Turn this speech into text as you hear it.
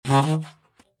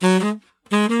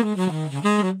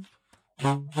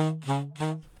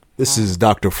This is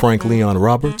Dr. Frank Leon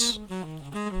Roberts.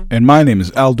 And my name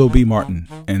is Aldo B. Martin,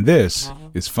 and this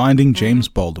is Finding James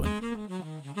Baldwin.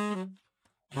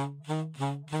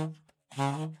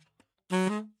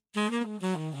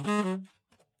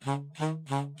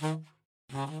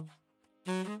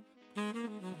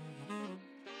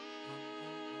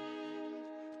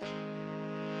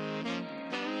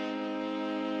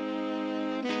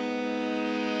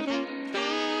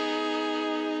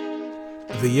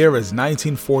 The year is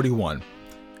 1941,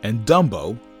 and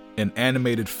Dumbo, an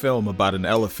animated film about an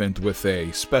elephant with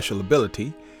a special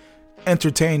ability,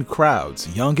 entertained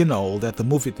crowds, young and old, at the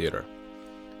movie theater.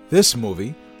 This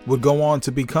movie would go on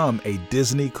to become a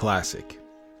Disney classic.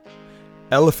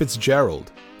 Ella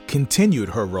Fitzgerald continued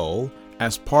her role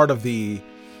as part of the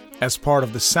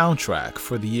soundtrack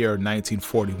for the year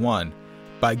 1941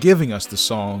 by giving us the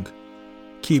song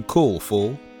 "Keep Cool,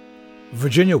 Fool."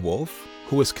 Virginia Woolf,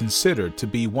 who is considered to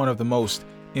be one of the most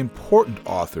important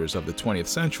authors of the 20th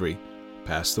century,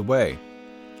 passed away.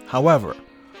 However,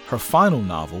 her final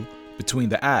novel, Between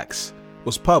the Acts,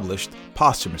 was published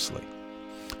posthumously.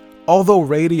 Although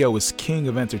radio is king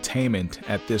of entertainment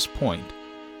at this point,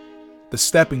 the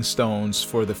stepping stones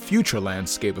for the future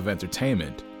landscape of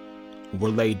entertainment were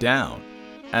laid down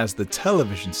as the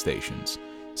television stations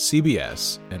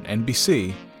CBS and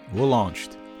NBC were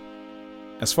launched.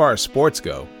 As far as sports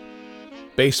go,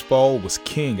 baseball was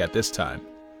king at this time.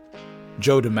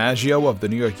 Joe DiMaggio of the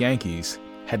New York Yankees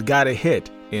had got a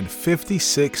hit in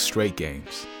 56 straight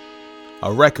games,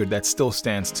 a record that still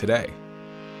stands today.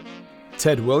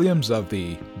 Ted Williams of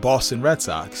the Boston Red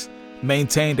Sox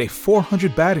maintained a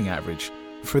 .400 batting average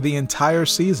for the entire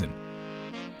season,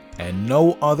 and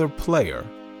no other player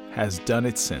has done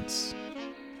it since.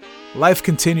 Life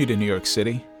continued in New York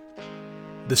City.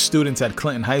 The students at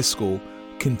Clinton High School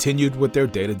continued with their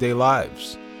day-to-day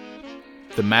lives.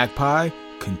 The Magpie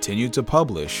continued to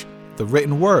publish the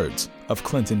written words of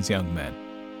Clinton's young men.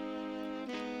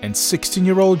 And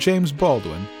 16-year-old James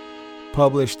Baldwin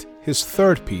published his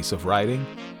third piece of writing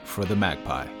for the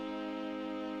Magpie.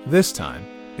 This time,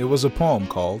 it was a poem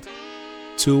called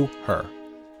To Her.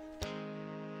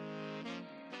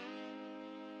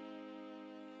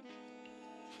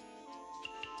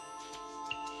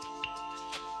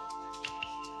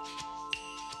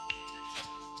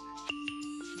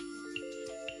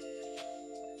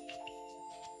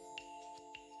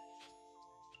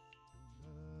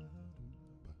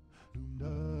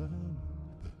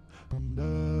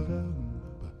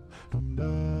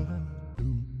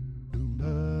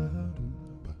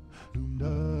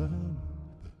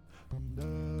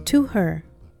 To her.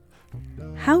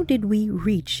 How did we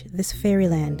reach this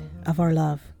fairyland of our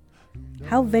love?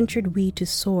 How ventured we to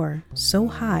soar so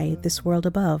high this world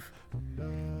above?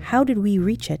 How did we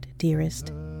reach it,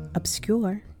 dearest?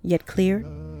 Obscure, yet clear,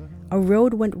 a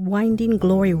road went winding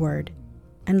gloryward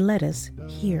and led us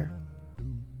here.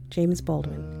 James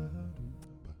Baldwin.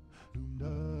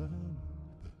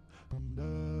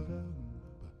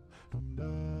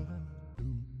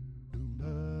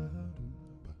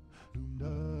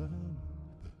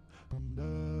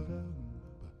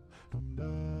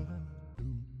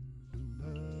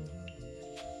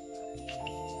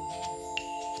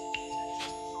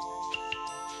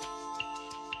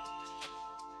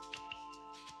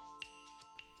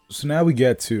 So now we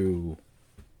get to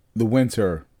the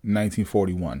winter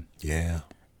 1941. Yeah.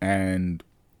 And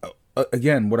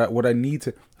again, what I need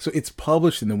to... So it's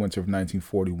published in the winter of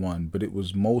 1941, but it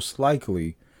was most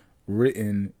likely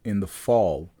written in the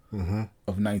fall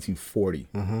of 1940.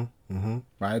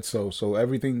 Right? So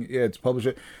everything... Yeah, it's published...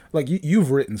 Like,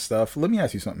 you've written stuff. Let me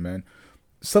ask you something, man.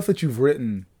 Stuff that you've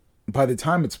written, by the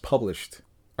time it's published,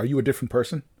 are you a different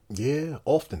person? Yeah,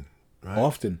 often. Right?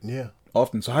 Often. Yeah.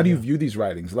 Often. So how do you view these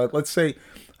writings? Let's say,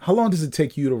 how long does it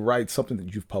take you to write something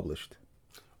that you've published?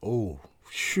 Oh,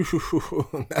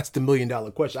 that's the $1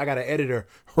 million question. I got an editor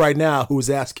right now who's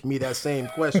asking me that same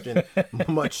question,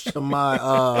 much to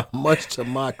my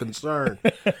concern.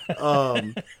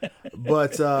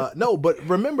 But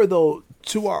remember though,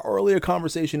 to our earlier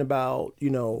conversation about,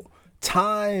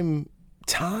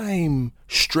 time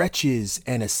stretches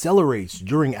and accelerates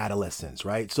during adolescence,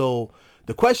 right? So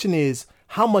the question is,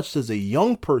 how much does a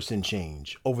young person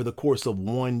change over the course of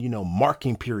one,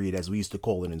 marking period, as we used to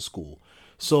call it in school?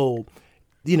 So,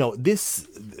 the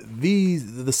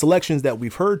selections that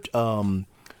we've heard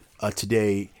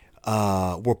today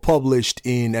were published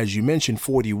in, as you mentioned,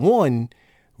 41,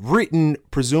 written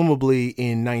presumably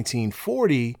in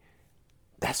 1940.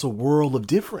 That's a world of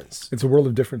difference. It's a world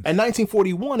of difference. And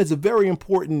 1941 is a very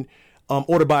important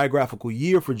autobiographical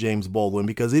year for James Baldwin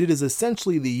because it is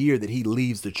essentially the year that he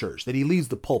leaves the church, that he leaves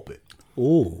the pulpit.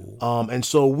 Ooh. And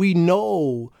so we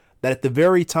know that at the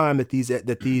very time that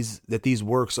these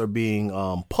works are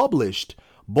being published,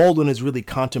 Baldwin is really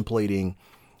contemplating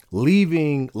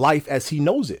leaving life as he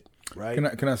knows it.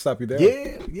 Right? Can I stop you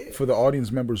there? Yeah. For the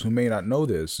audience members who may not know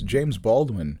this, James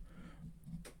Baldwin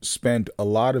spent a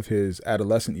lot of his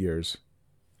adolescent years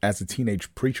as a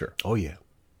teenage preacher. Oh yeah.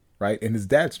 Right? In his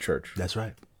dad's church. That's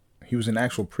right. He was an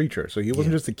actual preacher. So he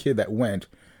wasn't just a kid that went.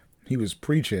 He was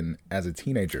preaching as a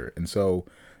teenager. And so,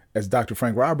 as Dr.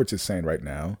 Frank Roberts is saying right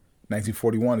now,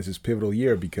 1941 is his pivotal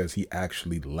year because he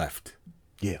actually left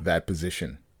that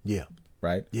position. Yeah.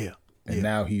 Right? Yeah. And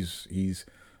now he's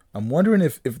I'm wondering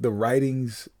if the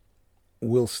writings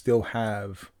will still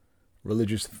have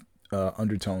religious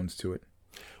undertones to it.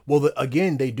 Well,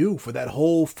 again, they do for that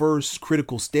whole first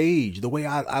critical stage. The way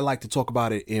I like to talk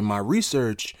about it in my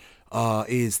research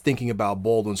is thinking about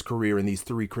Baldwin's career in these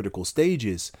 3 critical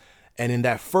stages. And in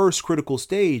that first critical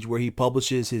stage where he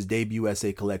publishes his debut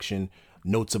essay collection,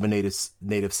 Notes of a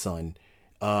Native Son,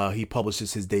 he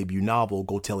publishes his debut novel,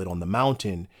 Go Tell It on the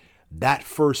Mountain. That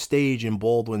first stage in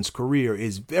Baldwin's career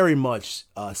is very much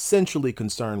centrally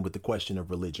concerned with the question of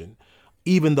religion.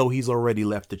 Even though he's already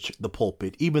left the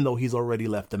pulpit, even though he's already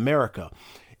left America.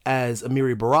 As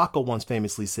Amiri Baraka once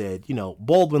famously said,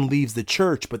 Baldwin leaves the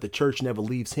church, but the church never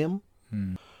leaves him.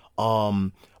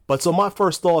 But so my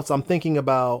first thoughts, I'm thinking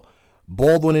about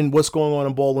Baldwin and what's going on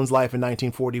in Baldwin's life in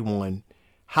 1941.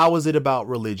 How is it about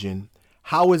religion?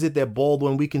 How is it that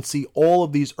Baldwin, we can see all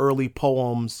of these early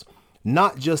poems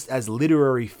not just as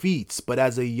literary feats, but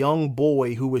as a young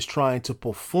boy who was trying to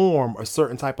perform a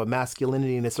certain type of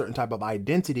masculinity and a certain type of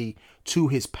identity to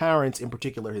his parents, in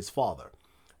particular his father,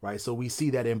 right? So we see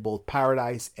that in both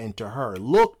Paradise and To Her.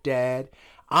 Look, Dad,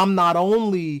 I'm not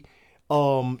only,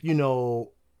 hetero,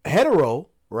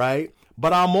 right?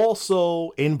 But I'm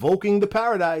also invoking the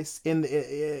paradise in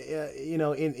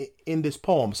this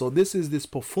poem. So this is this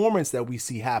performance that we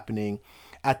see happening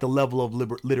at the level of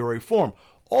literary form.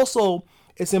 Also,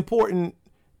 it's important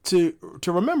to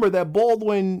remember that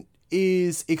Baldwin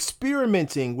is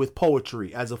experimenting with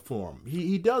poetry as a form.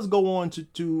 He does go on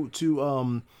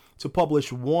to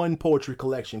publish one poetry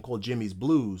collection called Jimmy's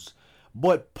Blues,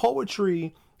 but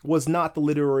poetry was not the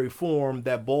literary form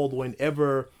that Baldwin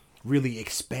ever really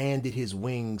expanded his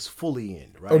wings fully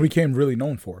in, right? Or became really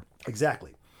known for.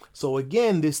 Exactly. So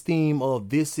again, this theme of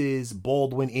this is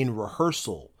Baldwin in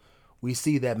rehearsal. We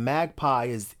see that Magpie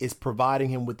is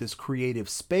providing him with this creative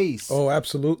space. Oh,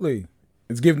 absolutely.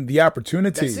 It's giving the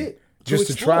opportunity. That's it. Just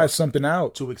to try something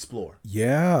out. To explore.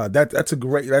 Yeah, that's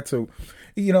when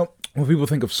people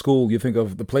think of school, you think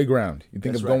of the playground. You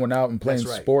think of going out and playing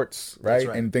sports, right?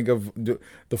 And think of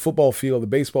the football field, the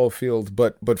baseball field.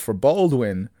 But for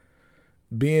Baldwin,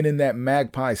 being in that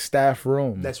Magpie staff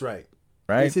room. That's right.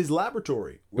 Right? It's his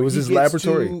laboratory. It was his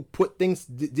laboratory. To put things,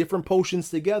 different potions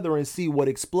together and see what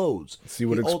explodes.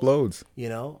 Explodes.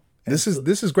 This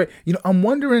is great. I'm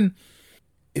wondering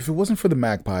if it wasn't for the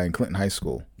Magpie in Clinton High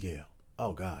School. Yeah.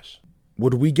 Oh gosh.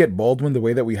 Would we get Baldwin the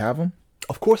way that we have him?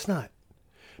 Of course not.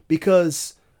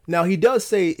 Because now he does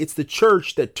say it's the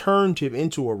church that turned him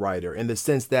into a writer, in the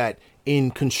sense that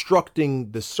in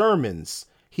constructing the sermons,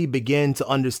 he began to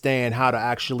understand how to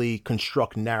actually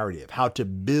construct narrative, how to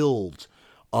build,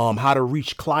 how to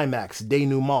reach climax,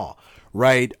 denouement,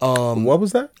 right? What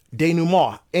was that?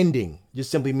 Denouement, ending, just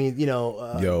simply means,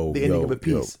 the ending of a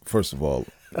piece. First of all,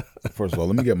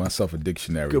 let me get myself a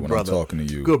dictionary when I'm talking to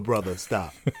you. Good brother,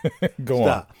 stop. Go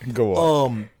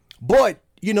on. But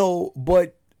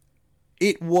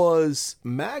it was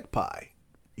Magpie,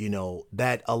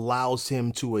 that allows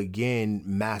him to again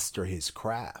master his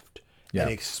craft and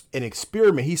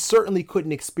experiment. He certainly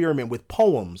couldn't experiment with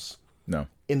poems. No.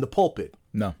 In the pulpit.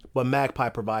 No. But Magpie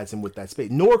provides him with that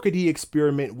space. Nor could he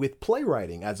experiment with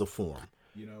playwriting as a form.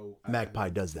 Magpie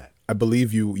does that. I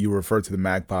believe you refer to the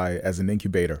Magpie as an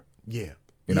incubator. Yeah.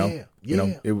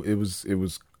 It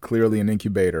was clearly an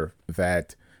incubator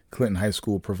that Clinton High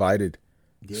School provided.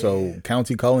 Yeah. So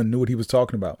County Cullen knew what he was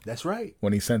talking about. That's right.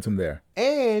 When he sent him there.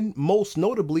 And most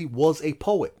notably was a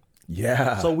poet.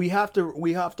 Yeah. So we have to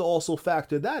also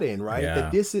factor that in, right? Yeah.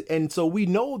 That this is, and so we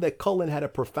know that Cullen had a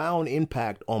profound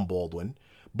impact on Baldwin,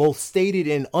 both stated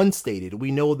and unstated.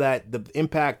 We know that the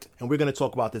impact, and we're going to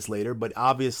talk about this later, but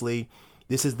obviously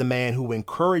this is the man who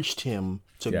encouraged him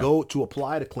to go to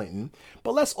apply to Clinton.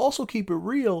 But let's also keep it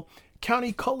real.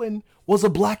 County Cullen was a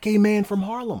black gay man from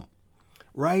Harlem,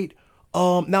 right?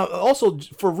 Now, also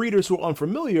for readers who are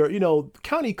unfamiliar,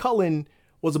 County Cullen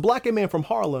was a black gay man from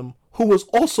Harlem who was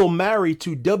also married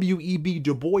to W.E.B.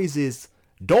 Du Bois's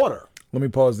daughter. Let me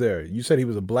pause there. You said he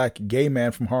was a black gay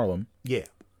man from Harlem, Yeah.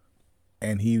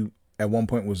 and he at one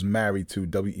point was married to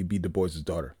W.E.B. Du Bois'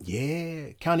 daughter.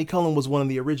 Yeah. Countee Cullen was one of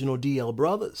the original DL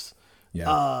brothers.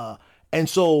 Yeah. And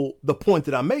so the point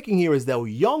that I'm making here is that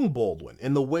young Baldwin,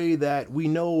 in the way that we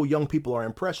know young people are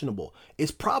impressionable,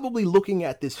 is probably looking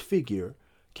at this figure,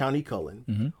 Countee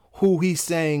Cullen, who he's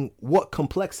saying, what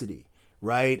complexity,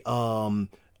 right?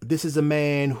 This is a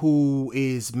man who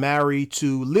is married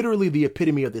to literally the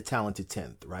epitome of the talented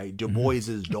 10th, right? Du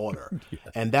Bois's daughter.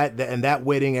 And that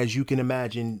wedding, as you can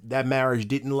imagine, that marriage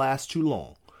didn't last too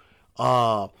long.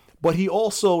 But he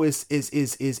also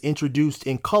is introduced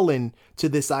in Cullen to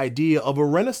this idea of a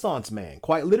Renaissance man,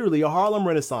 quite literally a Harlem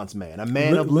Renaissance man, a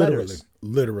man of letters.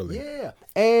 Literally. Yeah.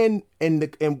 And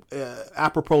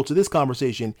apropos to this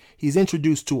conversation, he's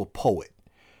introduced to a poet.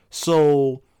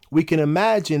 So we can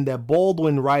imagine that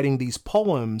Baldwin writing these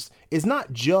poems is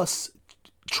not just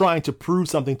trying to prove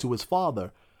something to his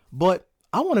father, but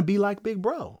I want to be like Big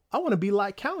Bro. I want to be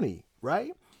like Countee,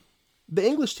 right? The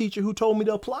English teacher who told me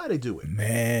to apply to do it.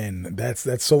 Man, that's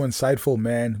so insightful,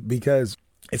 man, because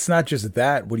it's not just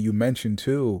that, what you mentioned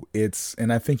too,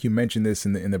 and I think you mentioned this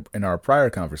in our prior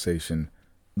conversation,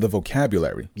 the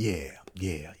vocabulary. Yeah.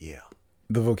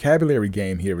 The vocabulary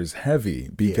game here is heavy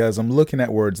because I'm looking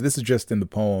at words. This is just in the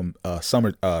poem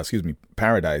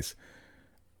Paradise.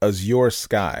 Azure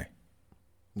sky.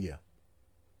 Yeah.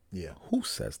 Who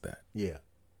says that? Yeah.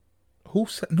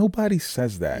 Nobody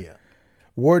says that. Yeah.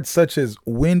 Words such as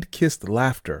wind-kissed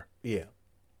laughter. Yeah.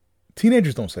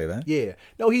 Teenagers don't say that. Yeah.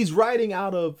 No, he's writing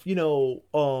out of,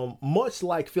 much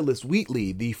like Phyllis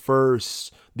Wheatley, the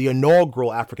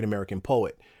inaugural African-American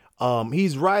poet.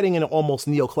 He's writing in an almost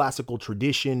neoclassical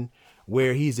tradition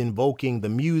where he's invoking the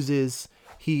muses.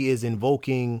 He is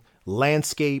invoking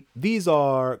landscape. These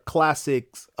are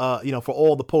classics, for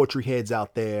all the poetry heads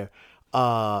out there.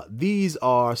 These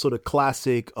are sort of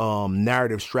classic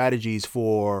narrative strategies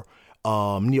for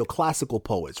neoclassical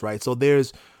poets, right? So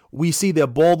we see that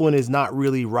Baldwin is not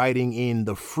really writing in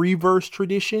the free verse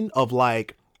tradition of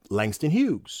like Langston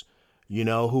Hughes,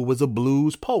 who was a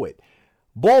blues poet.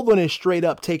 Baldwin is straight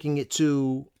up taking it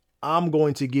to, I'm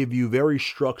going to give you very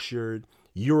structured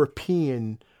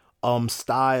European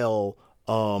style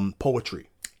poetry.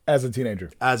 As a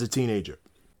teenager.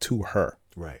 To her.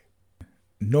 Right.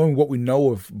 Knowing what we know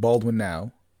of Baldwin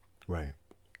now. Right.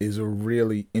 Is a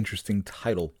really interesting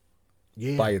title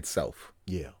by itself.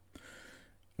 Yeah.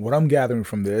 What I'm gathering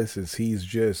from this is he's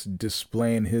just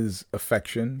displaying his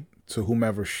affection to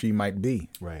whomever she might be.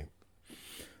 Right.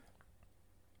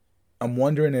 I'm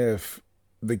wondering if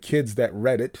the kids that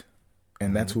read it,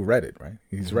 and that's who read it, right?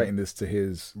 He's writing this to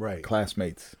his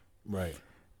classmates. Right.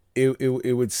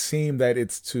 It would seem that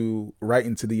it's to write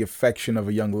into the affection of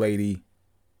a young lady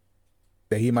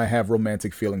that he might have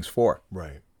romantic feelings for.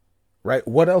 Right. Right?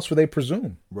 What else would they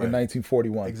presume in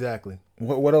 1941? Exactly.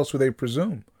 What else would they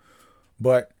presume?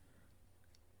 But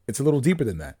it's a little deeper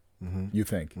than that, you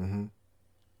think. Mm-hmm.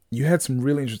 You had some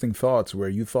really interesting thoughts where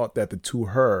you thought that the to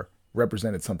her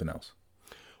represented something else.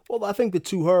 Well, I think the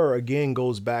to her, again,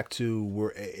 goes back to where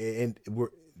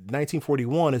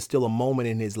 1941 is still a moment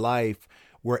in his life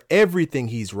where everything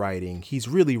he's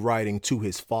really writing to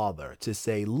his father to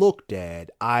say, look,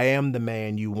 Dad, I am the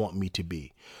man you want me to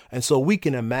be. And so we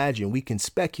can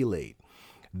speculate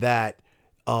that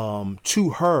to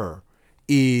her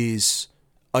is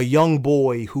a young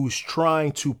boy who's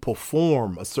trying to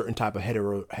perform a certain type of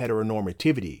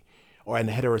heteronormativity or an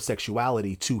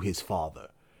heterosexuality to his father,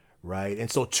 right? And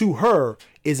so to her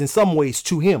is in some ways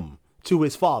to him, to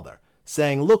his father,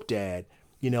 saying, look, Dad,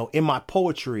 in my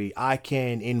poetry, I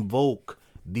can invoke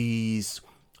these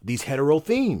hetero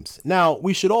themes. Now,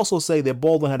 we should also say that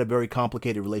Baldwin had a very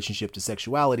complicated relationship to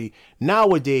sexuality.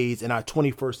 Nowadays, in our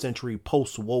 21st century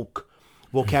post-woke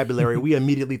vocabulary, we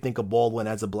immediately think of Baldwin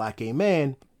as a black gay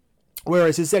man,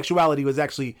 whereas his sexuality was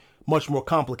actually much more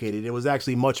complicated. It was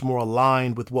actually much more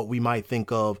aligned with what we might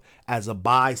think of as a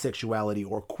bisexuality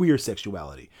or queer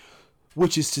sexuality,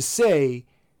 which is to say,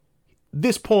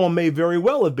 this poem may very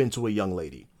well have been to a young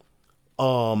lady.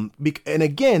 And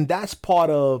again, that's part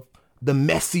of the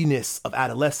messiness of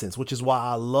adolescence, which is why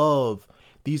I love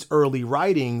these early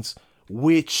writings,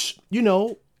 which,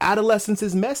 adolescence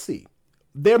is messy.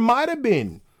 There might have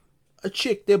been a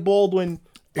chick that Baldwin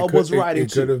was writing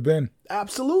to. It could have been.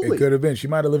 Absolutely. It could have been. She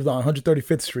might have lived on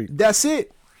 135th Street. That's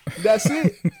it.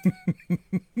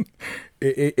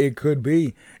 It could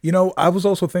be. I was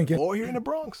also thinking. Or here in the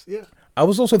Bronx, yeah. I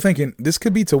was also thinking this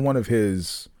could be to one of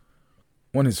his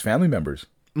family members.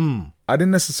 I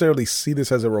didn't necessarily see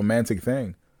this as a romantic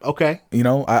thing. Okay.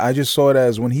 I just saw it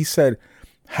as when he said,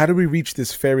 how do we reach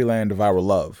this fairyland of our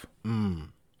love?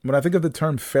 When I think of the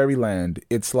term fairyland,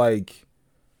 it's like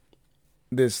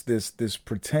this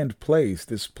pretend place,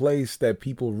 this place that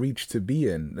people reach to be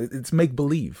in. It's make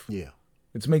believe. Yeah.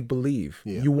 It's make believe.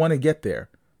 Yeah. You want to get there,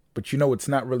 but you know it's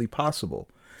not really possible.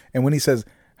 And when he says,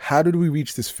 how did we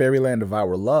reach this fairyland of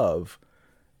our love?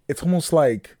 It's almost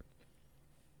like,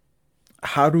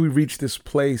 how do we reach this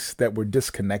place that we're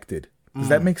disconnected? Does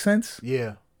that make sense?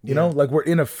 Yeah. You know, like we're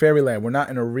in a fairyland. We're not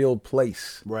in a real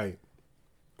place. Right.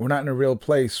 We're not in a real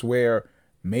place where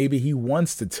maybe he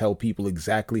wants to tell people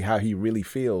exactly how he really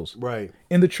feels. Right.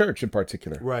 In the church in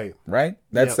particular. Right. Right?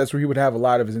 That's where he would have a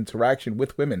lot of his interaction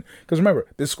with women. Because remember,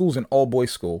 this school's an all-boys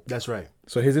school. That's right.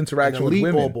 So his interaction with An elite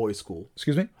women. all-boys school.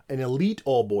 Excuse me? An elite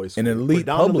all-boys school. An elite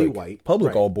predominantly public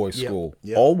white. Right. all-boys Yep. school.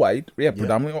 Yep. All white. Yeah,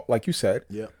 predominantly, like you said.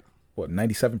 Yep. What,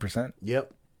 97%?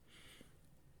 Yep.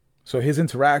 So his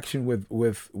interaction with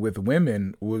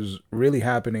women was really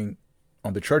happening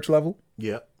on the church level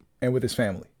Yep. and with his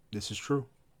family. This is true.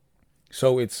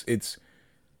 So it's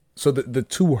so the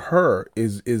to her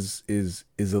is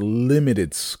a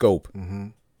limited scope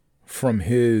from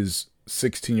his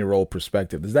 16-year-old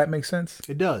perspective. Does that make sense?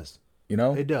 It does. You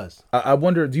know, It does. I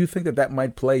wonder, do you think that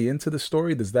might play into the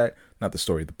story? Does that, not the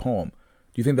story, the poem?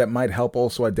 Do you think that might help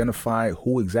also identify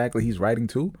who exactly he's writing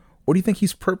to, or do you think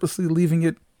he's purposely leaving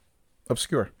it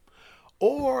obscure?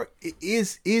 Or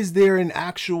is there an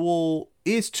actual,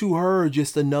 is to her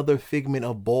just another figment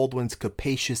of Baldwin's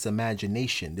capacious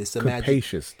imagination?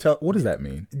 Capacious. What does that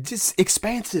mean? Just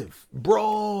expansive,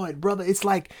 broad, brother. It's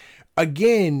like,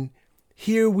 again,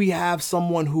 here we have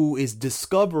someone who is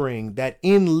discovering that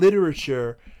in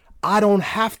literature, I don't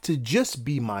have to just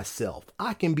be myself.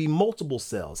 I can be multiple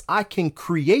selves. I can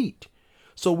create.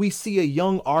 So we see a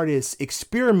young artist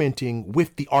experimenting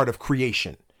with the art of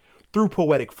creation through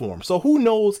poetic form. So who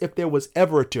knows if there was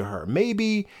ever to her?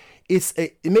 Maybe it's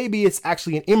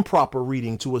actually an improper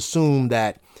reading to assume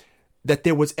that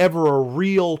there was ever a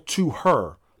real to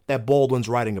her that Baldwin's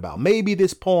writing about. Maybe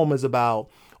this poem is about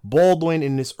Baldwin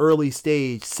in this early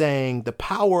stage saying the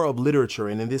power of literature,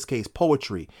 and in this case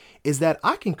poetry, is that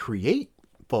I can create,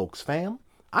 folks, fam.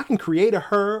 I can create a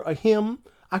her, a him.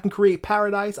 I can create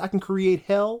paradise. I can create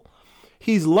hell.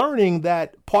 He's learning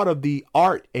that part of the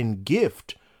art and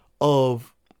gift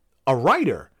of a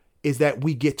writer is that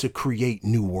we get to create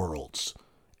new worlds.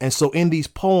 And so in these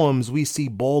poems, we see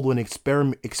Baldwin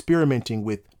experimenting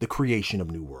with the creation of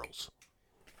new worlds.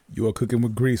 You are cooking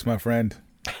with grease, my friend.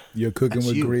 You're cooking That's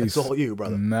with you. grease. That's all you,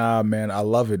 brother. Nah, man, I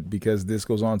love it because this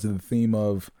goes on to the theme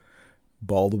of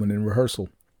Baldwin in rehearsal.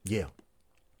 Yeah.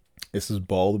 This is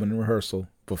Baldwin in rehearsal.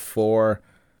 Before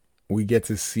we get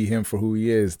to see him for who he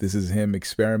is, this is him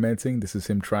experimenting. This is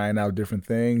him trying out different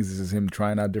things. This is him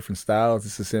trying out different styles.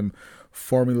 This is him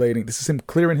formulating. This is him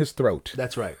clearing his throat.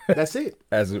 That's right. That's it.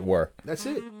 As it were. That's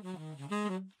it.